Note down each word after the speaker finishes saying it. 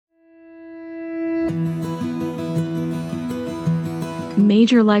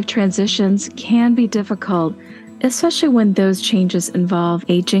major life transitions can be difficult, especially when those changes involve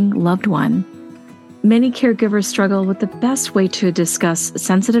aging loved one. Many caregivers struggle with the best way to discuss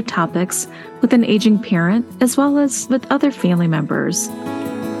sensitive topics with an aging parent as well as with other family members.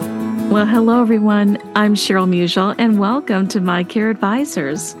 Well, hello everyone. I'm Cheryl Musial and welcome to My Care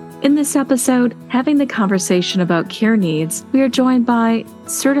Advisors. In this episode, having the conversation about care needs, we are joined by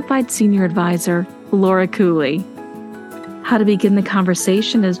Certified Senior Advisor Laura Cooley. How to begin the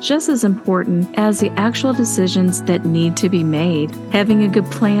conversation is just as important as the actual decisions that need to be made. Having a good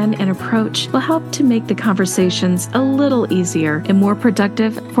plan and approach will help to make the conversations a little easier and more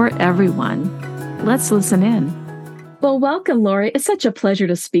productive for everyone. Let's listen in. Well, welcome, Laura. It's such a pleasure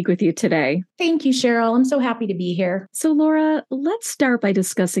to speak with you today. Thank you, Cheryl. I'm so happy to be here. So, Laura, let's start by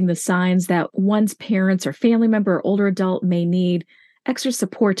discussing the signs that one's parents or family member or older adult may need extra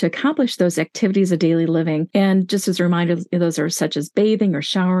support to accomplish those activities of daily living. And just as a reminder, those are such as bathing or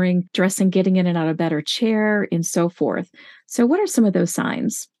showering, dressing, getting in and out of bed or chair, and so forth. So what are some of those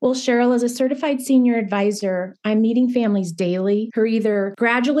signs? Well, Cheryl, as a certified senior advisor, I'm meeting families daily who are either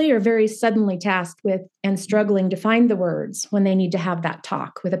gradually or very suddenly tasked with and struggling to find the words when they need to have that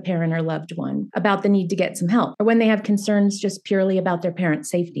talk with a parent or loved one about the need to get some help, or when they have concerns just purely about their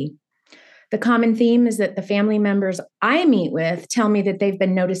parent's safety. The common theme is that the family members I meet with tell me that they've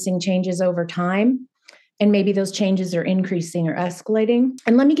been noticing changes over time, and maybe those changes are increasing or escalating.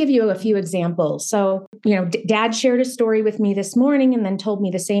 And let me give you a few examples. So, Dad shared a story with me this morning and then told me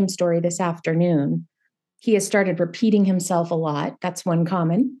the same story this afternoon. He has started repeating himself a lot. That's one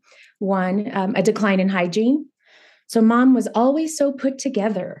common one. A decline in hygiene. So Mom was always so put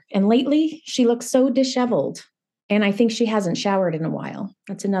together, and lately she looks so disheveled, and I think she hasn't showered in a while.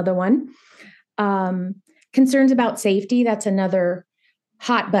 That's another one. Concerns about safety, that's another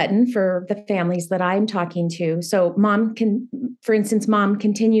hot button for the families that I'm talking to. So Mom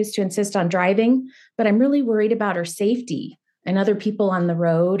continues to insist on driving, but I'm really worried about her safety and other people on the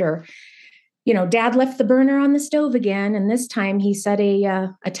road. Or, Dad left the burner on the stove again, and this time he set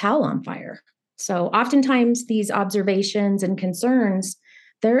a towel on fire. So oftentimes these observations and concerns,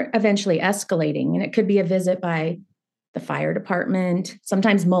 they're eventually escalating, and it could be a visit by the fire department,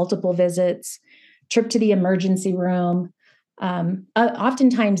 sometimes multiple visits, trip to the emergency room.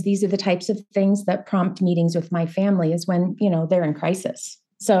 Oftentimes, these are the types of things that prompt meetings with my family is when, they're in crisis.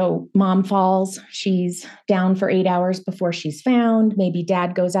 So Mom falls, she's down for 8 hours before she's found. Maybe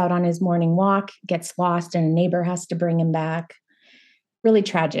Dad goes out on his morning walk, gets lost, and a neighbor has to bring him back. Really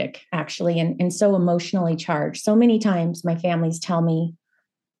tragic, actually, and so emotionally charged. So many times my families tell me,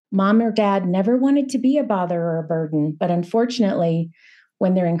 Mom or Dad never wanted to be a bother or a burden, but unfortunately,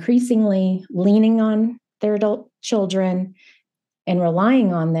 when they're increasingly leaning on their adult children and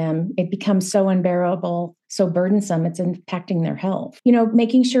relying on them, it becomes so unbearable, so burdensome, it's impacting their health.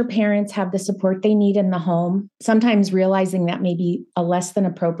 Making sure parents have the support they need in the home, sometimes realizing that may be a less than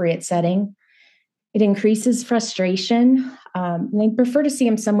appropriate setting. It increases frustration. They prefer to see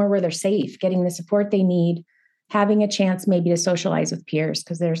them somewhere where they're safe, getting the support they need, having a chance maybe to socialize with peers,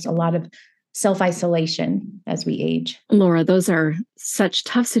 because there's a lot of self-isolation as we age. Laura, those are such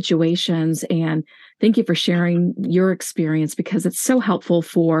tough situations, and thank you for sharing your experience because it's so helpful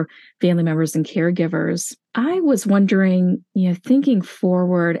for family members and caregivers. I was wondering, thinking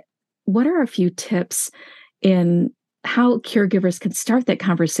forward, what are a few tips in how caregivers can start that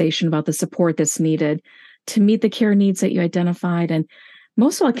conversation about the support that's needed to meet the care needs that you identified, and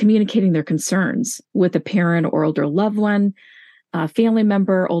most of all, communicating their concerns with a parent or older loved one, a family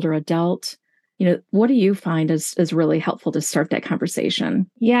member, older adult? What do you find is really helpful to start that conversation?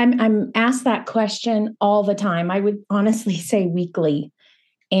 Yeah, I'm asked that question all the time. I would honestly say weekly.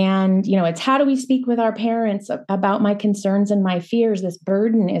 And, it's how do we speak with our parents about my concerns and my fears? This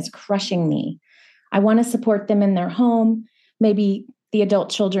burden is crushing me. I want to support them in their home. Maybe the adult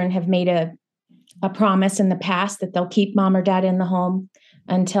children have made a promise in the past that they'll keep Mom or Dad in the home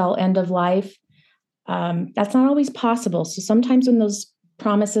until end of life. That's not always possible. So sometimes when those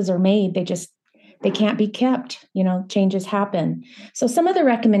promises are made, they can't be kept. Changes happen. So some of the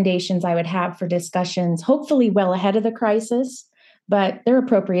recommendations I would have for discussions, hopefully well ahead of the crisis, but they're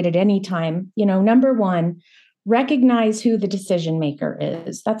appropriate at any time. Number one, recognize who the decision maker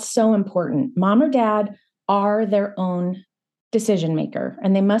is. That's so important. Mom or Dad are their own decision maker,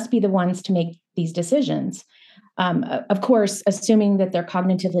 and they must be the ones to make these decisions. Of course, assuming that they're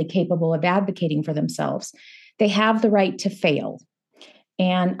cognitively capable of advocating for themselves. They have the right to fail.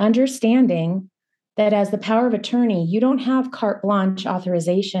 And understanding that as the power of attorney, you don't have carte blanche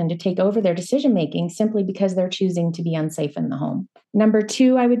authorization to take over their decision-making simply because they're choosing to be unsafe in the home. Number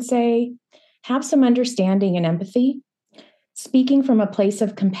two, I would say, have some understanding and empathy. Speaking from a place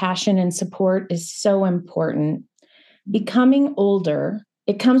of compassion and support is so important. Becoming older,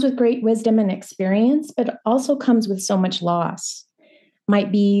 it comes with great wisdom and experience, but it also comes with so much loss.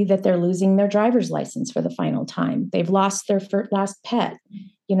 Might be that they're losing their driver's license for the final time. They've lost their last pet,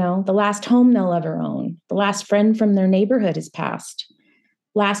 the last home they'll ever own. The last friend from their neighborhood has passed.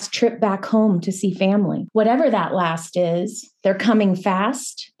 Last trip back home to see family. Whatever that last is, they're coming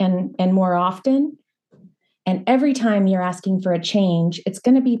fast and more often. And every time you're asking for a change, it's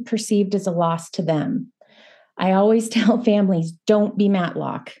going to be perceived as a loss to them. I always tell families, don't be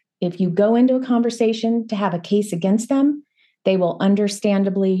Matlock. If you go into a conversation to have a case against them, they will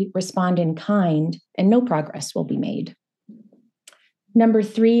understandably respond in kind and no progress will be made. Number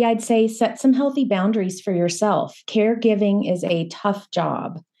 3, I'd say set some healthy boundaries for yourself. Caregiving is a tough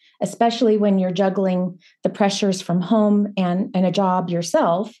job, especially when you're juggling the pressures from home and a job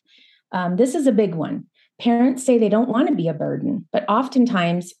yourself. This is a big one. Parents say they don't want to be a burden, but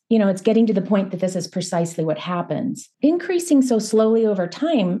oftentimes, it's getting to the point that this is precisely what happens. Increasing so slowly over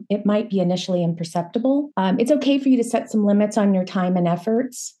time, it might be initially imperceptible. It's okay for you to set some limits on your time and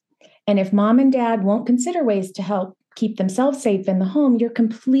efforts. And if mom and dad won't consider ways to help keep themselves safe in the home, you're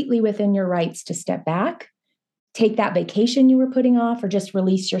completely within your rights to step back, take that vacation you were putting off, or just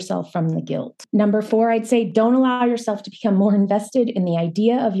release yourself from the guilt. Number 4, I'd say don't allow yourself to become more invested in the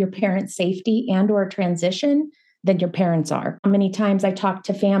idea of your parents' safety and or transition than your parents are. Many times I talk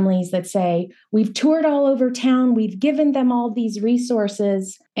to families that say, we've toured all over town, we've given them all these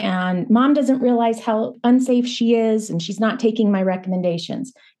resources, and mom doesn't realize how unsafe she is, and she's not taking my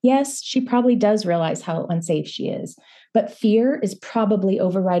recommendations. Yes, she probably does realize how unsafe she is, but fear is probably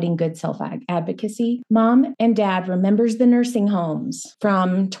overriding good self-advocacy. Mom and dad remembers the nursing homes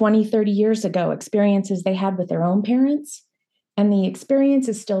from 20, 30 years ago, experiences they had with their own parents, and the experience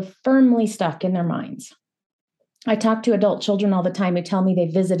is still firmly stuck in their minds. I talk to adult children all the time who tell me they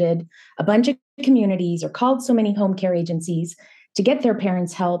visited a bunch of communities or called so many home care agencies to get their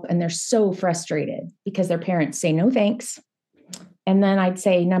parents help, and they're so frustrated because their parents say no thanks. And then I'd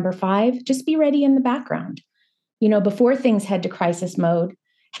say number 5, just be ready in the background. Before things head to crisis mode,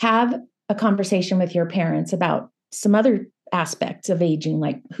 have a conversation with your parents about some other aspects of aging,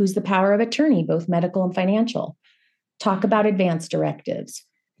 like who's the power of attorney, both medical and financial. Talk about advance directives.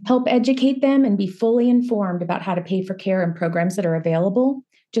 Help educate them and be fully informed about how to pay for care and programs that are available,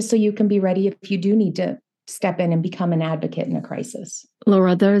 just so you can be ready if you do need to step in and become an advocate in a crisis.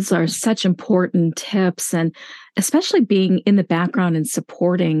 Laura, those are such important tips, and especially being in the background and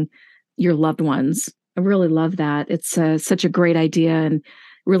supporting your loved ones. I really love that. It's such a great idea, and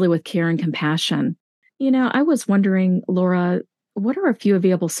really with care and compassion. I was wondering, Laura, what are a few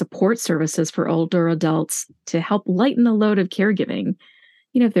available support services for older adults to help lighten the load of caregiving?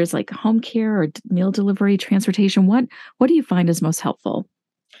 If there's like home care or meal delivery, transportation, what do you find is most helpful?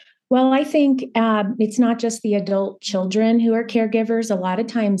 Well, I think it's not just the adult children who are caregivers. A lot of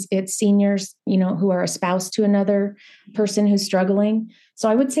times it's seniors, who are a spouse to another person who's struggling. So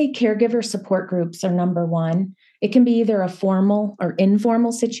I would say caregiver support groups are number 1. It can be either a formal or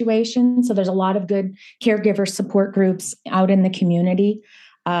informal situation. So there's a lot of good caregiver support groups out in the community.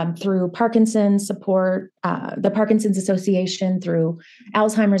 Through Parkinson's support, the Parkinson's Association, through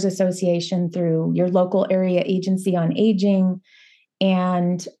Alzheimer's Association, through your local area agency on aging.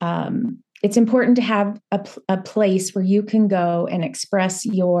 And it's important to have a place where you can go and express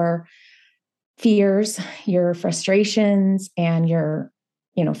your fears, your frustrations, and your,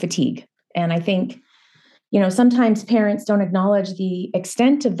 fatigue. And I think, sometimes parents don't acknowledge the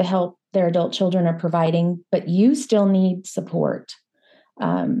extent of the help their adult children are providing, but you still need support.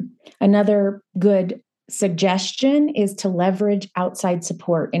 Another good suggestion is to leverage outside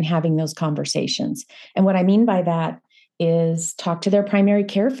support in having those conversations. And what I mean by that is talk to their primary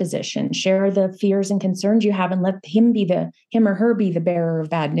care physician, share the fears and concerns you have, and let him or her be the bearer of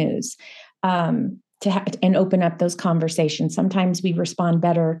bad news, and open up those conversations. Sometimes we respond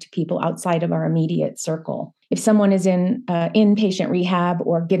better to people outside of our immediate circle. If someone is in inpatient rehab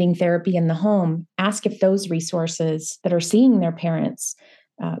or getting therapy in the home, ask if those resources that are seeing their parents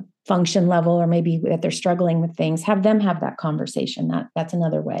function level, or maybe that they're struggling with things, have them have that conversation. That's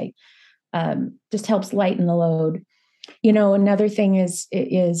another way. Just helps lighten the load. Another thing is,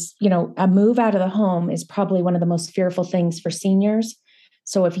 a move out of the home is probably one of the most fearful things for seniors.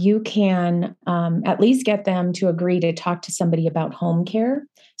 So if you can at least get them to agree to talk to somebody about home care,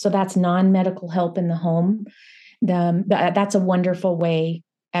 so that's non-medical help in the home, that's a wonderful way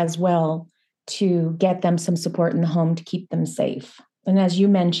as well to get them some support in the home to keep them safe. And as you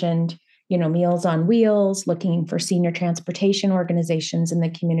mentioned, Meals on Wheels, looking for senior transportation organizations in the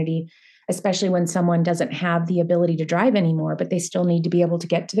community, especially when someone doesn't have the ability to drive anymore, but they still need to be able to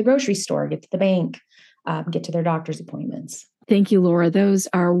get to the grocery store, get to the bank, get to their doctor's appointments. Thank you, Laura. Those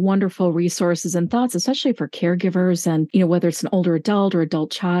are wonderful resources and thoughts, especially for caregivers and, whether it's an older adult or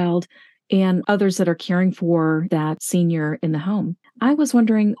adult child and others that are caring for that senior in the home. I was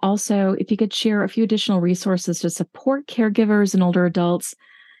wondering also if you could share a few additional resources to support caregivers and older adults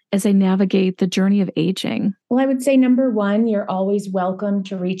as they navigate the journey of aging. Well, I would say number one, you're always welcome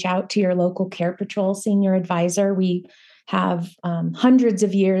to reach out to your local Care Patrol senior advisor. We have hundreds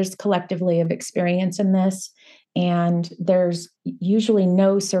of years collectively of experience in this, and there's usually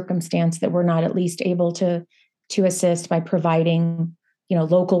no circumstance that we're not at least able to assist by providing,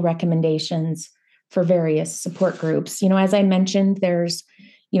 local recommendations for various support groups. As I mentioned, there's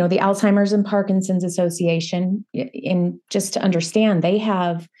the Alzheimer's and Parkinson's Association. And just to understand, they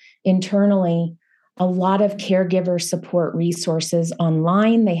have internally a lot of caregiver support resources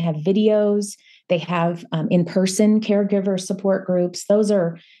online. They have videos, they have in-person caregiver support groups.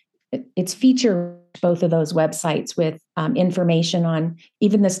 It's featured both of those websites with information on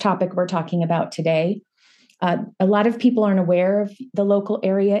even this topic we're talking about today. A lot of people aren't aware of the local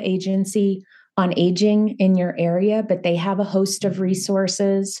area agency on aging in your area, but they have a host of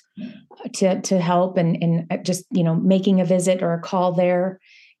resources to help, and just, making a visit or a call there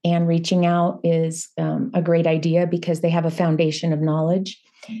and reaching out is a great idea because they have a foundation of knowledge.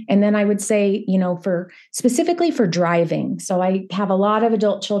 And then I would say, specifically for driving. So I have a lot of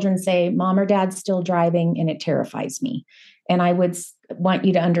adult children say, Mom or Dad's still driving, and it terrifies me. And I would want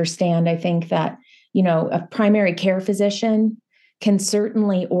you to understand, I think that, a primary care physician can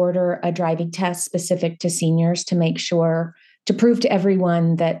certainly order a driving test specific to seniors to make sure, to prove to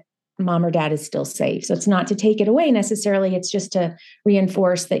everyone that Mom or Dad is still safe. So it's not to take it away necessarily. It's just to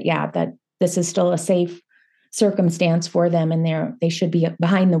reinforce that, that this is still a safe circumstance for them, and they should be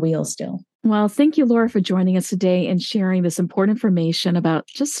behind the wheel still. Well, thank you, Laura, for joining us today and sharing this important information about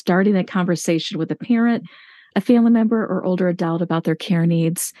just starting that conversation with a parent, a family member, or older adult about their care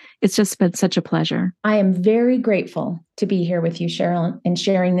needs. It's just been such a pleasure. I am very grateful to be here with you, Cheryl, and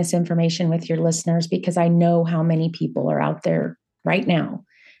sharing this information with your listeners, because I know how many people are out there right now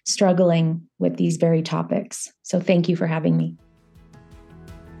struggling with these very topics. So thank you for having me.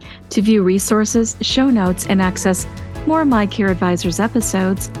 To view resources, show notes, and access more My Care Advisors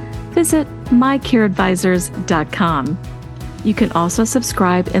episodes, visit mycareadvisors.com. You can also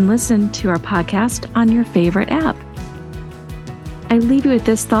subscribe and listen to our podcast on your favorite app. I leave you with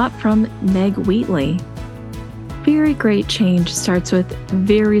this thought from Meg Wheatley. Very great change starts with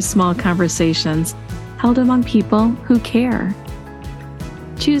very small conversations held among people who care.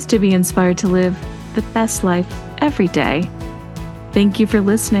 Choose to be inspired to live the best life every day. Thank you for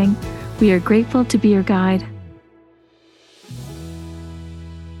listening. We are grateful to be your guide